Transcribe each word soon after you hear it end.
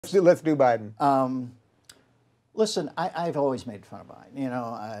Let's do Biden. Listen, I've always made fun of Biden. You know,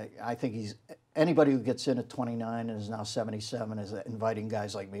 I think anybody who gets in at 29 and is now 77 is inviting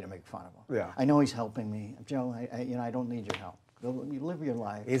guys like me to make fun of him. Yeah. I know he's helping me. Joe, I don't need your help. You live your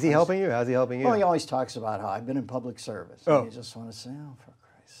life. Is he helping you? How's he helping you? Well, he always talks about how I've been in public service. Oh. And you just want to say, oh, for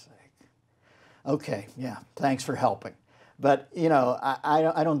Christ's sake. Okay, yeah, thanks for helping. But, you know,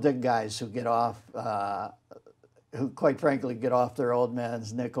 I don't dig guys who get off, who quite frankly get off their old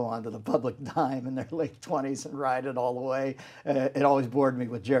man's nickel onto the public dime in their late 20s and ride it all the way. It always bored me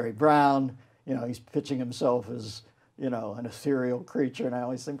with Jerry Brown. You know, he's pitching himself as, you know, an ethereal creature. And I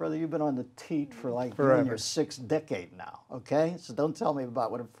always think, brother, you've been on the teat for like you're in your 6th decade now, okay? So don't tell me about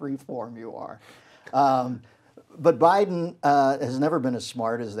what a free form you are. But Biden has never been as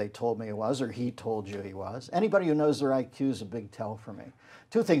smart as they told me he was, or he told you he was. Anybody who knows their IQ is a big tell for me.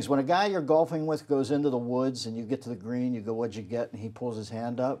 Two things. When a guy you're golfing with goes into the woods and you get to the green, you go, what'd you get? And he pulls his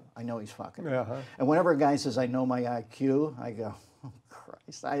hand up, I know he's fucking. And whenever a guy says, I know my IQ, I go, oh,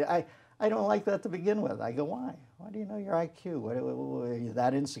 Christ. I don't like that to begin with. I go, why? Why do you know your IQ? Are you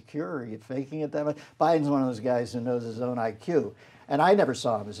that insecure? Are you faking it that much? Biden's one of those guys who knows his own IQ. And I never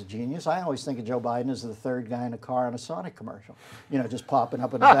saw him as a genius. I always think of Joe Biden as the third guy in a car on a Sonic commercial, you know, just popping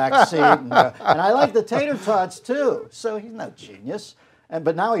up in the back seat. And I like the tater tots too. So he's no genius.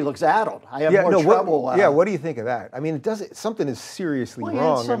 But now he looks addled. I have more trouble. What do you think of that? I mean, something is seriously wrong. He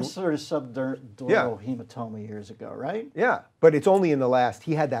had some sort of subdural hematoma years ago, right? Yeah, but it's only in the last,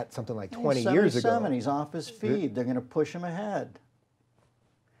 he had that something like 20 years ago. He's off his feed. They're going to push him ahead.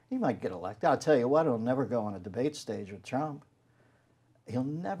 He might get elected. I'll tell you what, he'll never go on a debate stage with Trump. He'll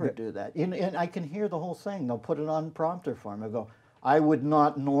never do that. And I can hear the whole thing. They'll put it on prompter for him. They'll go, I would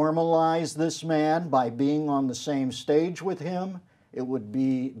not normalize this man by being on the same stage with him. It would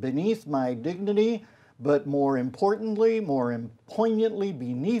be beneath my dignity, but more importantly, more poignantly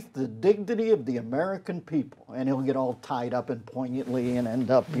beneath the dignity of the American people. And he'll get all tied up and poignantly and end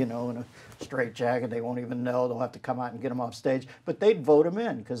up, you know, in a straitjacket. They won't even know. They'll have to come out and get him off stage. But they'd vote him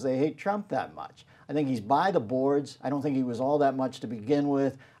in because they hate Trump that much. I think he's by the boards. I don't think he was all that much to begin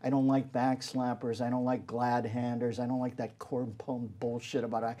with. I don't like backslappers. I don't like glad handers. I don't like that cornpone bullshit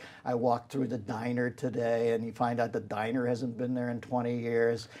about I walked through the diner today and you find out the diner hasn't been there in 20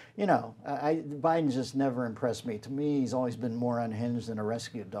 years. You know, Biden's just never impressed me. To me, he's always been more unhinged than a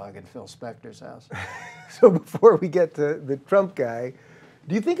rescue dog in Phil Spector's house. So before we get to the Trump guy,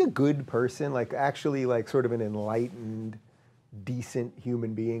 do you think a good person, like actually like sort of an enlightened, decent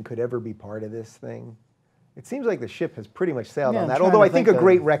human being could ever be part of this thing? It seems like the ship has pretty much sailed on that, although I think a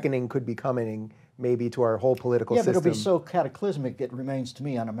great reckoning could be coming maybe to our whole political system. Yeah, but it'll be so cataclysmic it remains to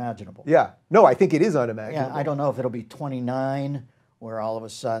me unimaginable. Yeah. No, I think it is unimaginable. Yeah, I don't know if it'll be 29 where all of a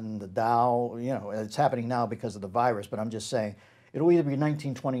sudden the Dow, you know, it's happening now because of the virus, but I'm just saying it'll either be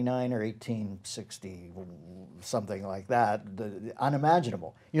 1929 or 1860, something like that.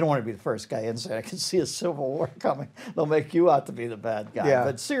 Unimaginable. You don't want to be the first guy in saying, I can see a civil war coming. They'll make you out to be the bad guy. Yeah.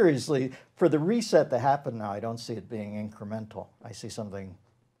 But seriously, for the reset to happen now, I don't see it being incremental. I see something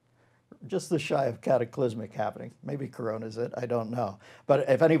just the shy of cataclysmic happening. Maybe Corona's it, I don't know. But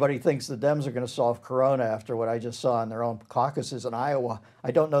if anybody thinks the Dems are going to solve Corona after what I just saw in their own caucuses in Iowa,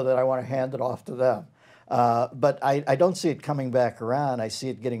 I don't know that I want to hand it off to them. But I don't see it coming back around. I see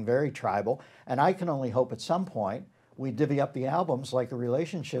it getting very tribal. And I can only hope at some point we divvy up the albums like a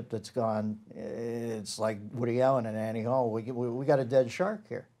relationship that's gone. It's like Woody Allen and Annie Hall. We got a dead shark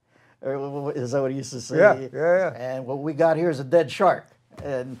here. Is that what he used to say? Yeah. And what we got here is a dead shark.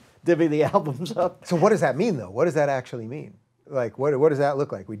 And divvy the albums up. So what does that mean, though? What does that actually mean? Like, what does that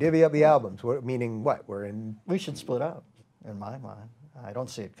look like? We divvy up the albums. Meaning what? We should split up, in my mind. I don't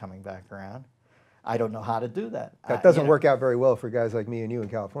see it coming back around. I don't know how to do that. That doesn't work out very well for guys like me and you in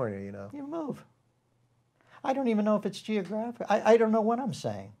California, you know. You move. I don't even know if it's geographic. I don't know what I'm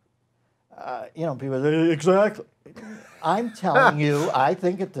saying. You know, people say, exactly. I'm telling you, I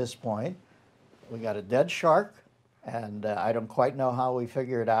think at this point, we got a dead shark, and I don't quite know how we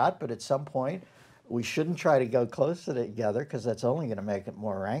figure it out, but at some point, we shouldn't try to go closer together because that's only going to make it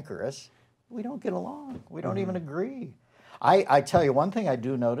more rancorous. We don't get along. We don't even agree. I tell you, one thing I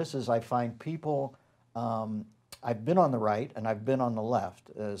do notice is I find people, I've been on the right and I've been on the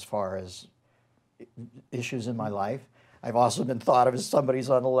left as far as issues in my life. I've also been thought of as somebody's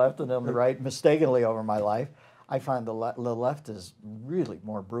on the left and on the right mistakenly over my life. I find the left is really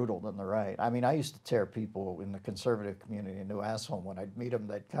more brutal than the right. I mean, I used to tear people in the conservative community a new asshole when I'd meet them.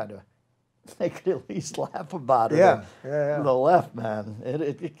 They'd kind of they could at least laugh about it. Yeah, The left, man,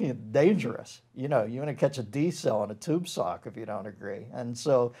 it can get dangerous. You know, you're going to catch a D cell in a tube sock if you don't agree. And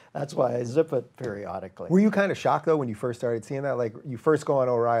so that's why I zip it periodically. Were you kind of shocked, though, when you first started seeing that? Like, you first go on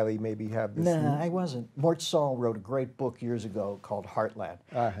O'Reilly, maybe have this... Nah, I wasn't. Mort Saul wrote a great book years ago called Heartland.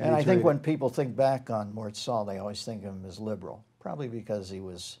 And I to think read when it. people think back on Mort Saul, they always think of him as liberal, probably because he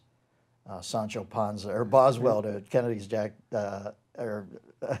was Sancho Panza, or Boswell to Kennedy's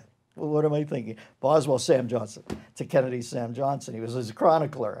what am I thinking? Boswell Sam Johnson to Kennedy's Sam Johnson. He was his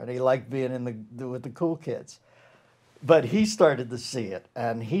chronicler, and he liked being with the cool kids. But he started to see it,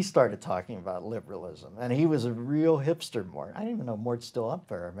 and he started talking about liberalism, and he was a real hipster, Mort. I don't even know if Mort's still up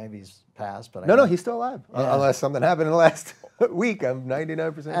there. Maybe he's passed, but No, he's still alive. Unless something happened in the last week. I'm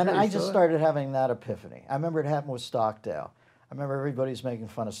 99% sure. And I just started having that epiphany. I remember it happened with Stockdale. I remember everybody's making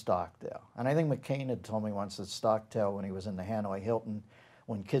fun of Stockdale. And I think McCain had told me once that Stockdale, when he was in the Hanoi Hilton,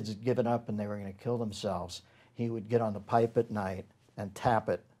 when kids had given up and they were going to kill themselves, he would get on the pipe at night and tap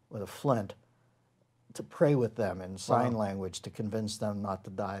it with a flint to pray with them in sign language to convince them not to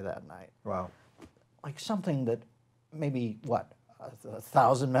die that night. Wow. Like something that maybe,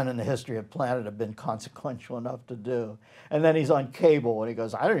 1,000 men in the history of the planet have been consequential enough to do. And then he's on cable and he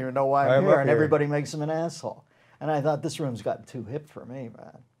goes, I don't even know why I'm here. And everybody makes him an asshole. And I thought, this room's gotten too hip for me,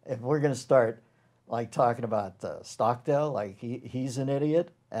 man. If we're going to start like talking about Stockdale, like he's an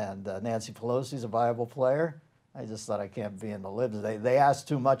idiot, and Nancy Pelosi's a viable player, I just thought I can't be in the libs. They ask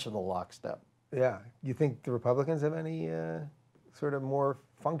too much of the lockstep. Yeah. You think the Republicans have any sort of more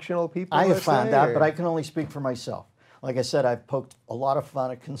functional people? I have found out, but I can only speak for myself. Like I said, I've poked a lot of fun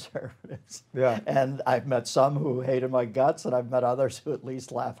at conservatives. Yeah. And I've met some who hated my guts, and I've met others who at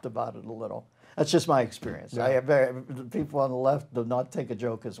least laughed about it a little. That's just my experience. Yeah. People on the left do not take a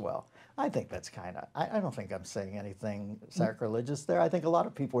joke as well. I think that's kind of, I don't think I'm saying anything sacrilegious there. I think a lot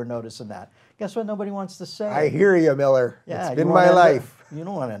of people are noticing that. Guess what nobody wants to say? I hear you, Miller. Yeah, it's been my life. You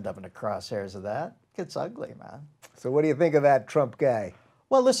don't want to end up in the crosshairs of that. It gets ugly, man. So what do you think of that Trump guy?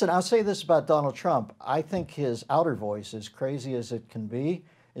 Well, listen, I'll say this about Donald Trump. I think his outer voice, as crazy as it can be,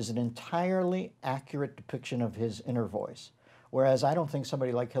 is an entirely accurate depiction of his inner voice. Whereas I don't think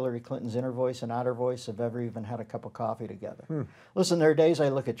somebody like Hillary Clinton's inner voice and outer voice have ever even had a cup of coffee together. Listen, there are days I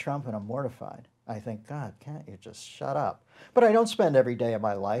look at Trump and I'm mortified. I think, God, can't you just shut up? But I don't spend every day of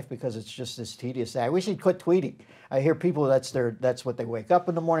my life because it's just this tedious thing. I wish he'd quit tweeting. I hear people, that's what they wake up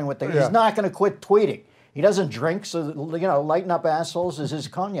in the morning with. He's not going to quit tweeting. He doesn't drink, so, lighten up assholes is his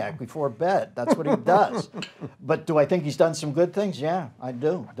cognac before bed. That's what he does. But do I think he's done some good things? Yeah, I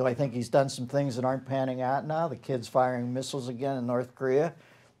do. Do I think he's done some things that aren't panning out now? The kid's firing missiles again in North Korea?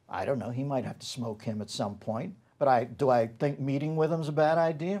 I don't know. He might have to smoke him at some point. But do I think meeting with him's a bad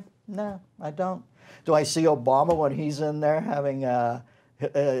idea? No, I don't. Do I see Obama when he's in there having...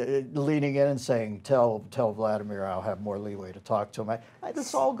 leaning in and saying, tell Vladimir I'll have more leeway to talk to him.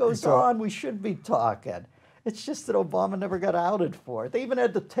 This all goes on. We should be talking. It's just that Obama never got outed for it. They even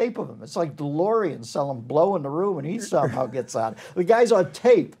had the tape of him. It's like DeLorean selling blow in the room and he somehow gets out. The guy's on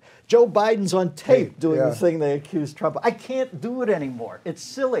tape. Joe Biden's on tape doing the thing they accused Trump of. I can't do it anymore. It's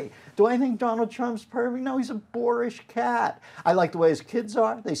silly. Do I think Donald Trump's perfect? No, he's a boorish cat. I like the way his kids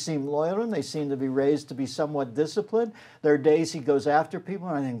are. They seem loyal to him. They seem to be raised to be somewhat disciplined. There are days he goes after people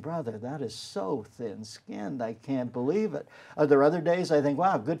and I think, brother, that is so thin-skinned. I can't believe it. Are there other days I think,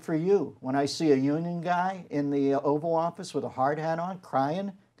 wow, good for you. When I see a union guy in the Oval Office with a hard hat on,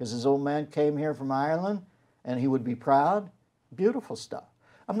 crying because his old man came here from Ireland and he would be proud, beautiful stuff.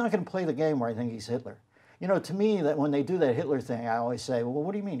 I'm not going to play the game where I think he's Hitler. You know, to me, that when they do that Hitler thing, I always say, well,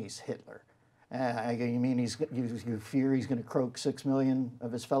 what do you mean he's Hitler? You mean you fear he's going to croak 6 million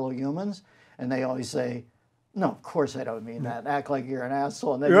of his fellow humans? And they always say, no, of course I don't mean that. Act like you're an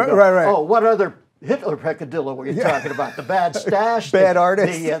asshole. And then you go, oh, what other Hitler peccadillo were you talking about? The bad stash? Bad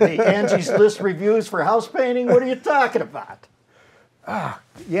artist? The Angie's List reviews for house painting? What are you talking about?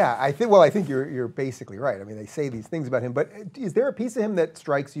 Yeah, I think you're basically right. I mean, they say these things about him, but is there a piece of him that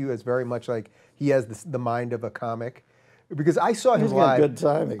strikes you as very much like he has the mind of a comic? Because I saw him live. Good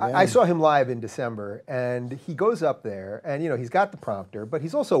timing. I saw him live in December, and he goes up there, and he's got the prompter, but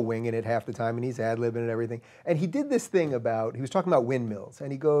he's also winging it half the time, and he's ad-libbing and everything. And he did this thing he was talking about windmills,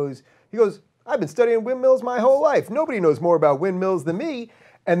 and he goes, I've been studying windmills my whole life. Nobody knows more about windmills than me.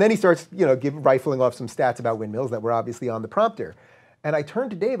 And then he starts, rifling off some stats about windmills that were obviously on the prompter. And I turned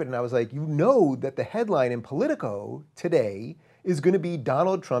to David and I was like, that the headline in Politico today is going to be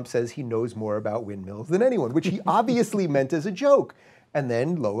Donald Trump says he knows more about windmills than anyone, which he obviously meant as a joke. And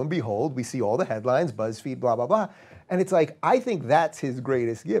then, lo and behold, we see all the headlines, BuzzFeed, blah, blah, blah. And it's like, I think that's his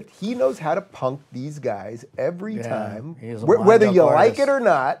greatest gift. He knows how to punk these guys every time, whether you like it or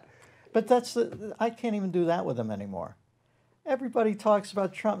not. But I can't even do that with him anymore. Everybody talks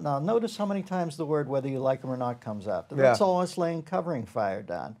about Trump now. Notice how many times the word whether you like him or not comes up. That's almost laying covering fire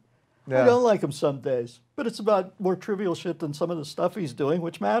down. I don't like him some days, but it's about more trivial shit than some of the stuff he's doing,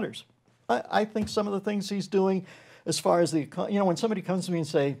 which matters. I think some of the things he's doing as far as when somebody comes to me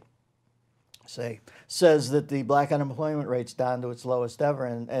and says that the black unemployment rate's down to its lowest ever,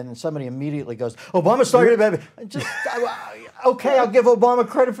 and somebody immediately goes, Obama's talking about it. Okay, I'll give Obama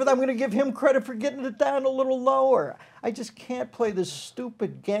credit for that. I'm going to give him credit for getting it down a little lower. I just can't play this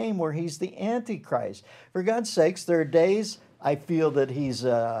stupid game where he's the Antichrist. For God's sakes, there are days I feel that he's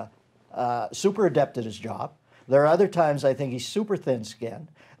super adept at his job. There are other times I think he's super thin-skinned.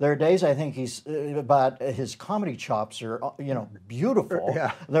 There are days I think his comedy chops are, beautiful.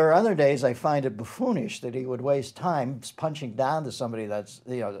 Yeah. There are other days I find it buffoonish that he would waste time punching down to somebody that's,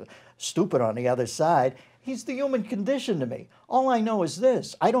 stupid on the other side. He's the human condition to me. All I know is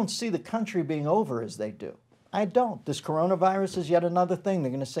this: I don't see the country being over as they do. I don't. This coronavirus is yet another thing. They're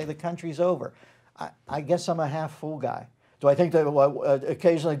going to say the country's over. I guess I'm a half-full guy. Do I think that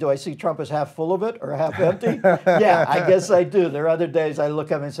occasionally do I see Trump as half full of it or half empty? Yeah, I guess I do. There are other days I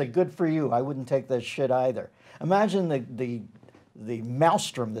look at him and say, good for you. I wouldn't take that shit either. Imagine the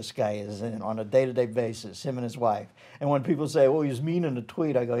maelstrom this guy is in on a day-to-day basis, him and his wife. And when people say, well, he's mean in a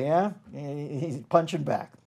tweet, I go, yeah, he's punching back.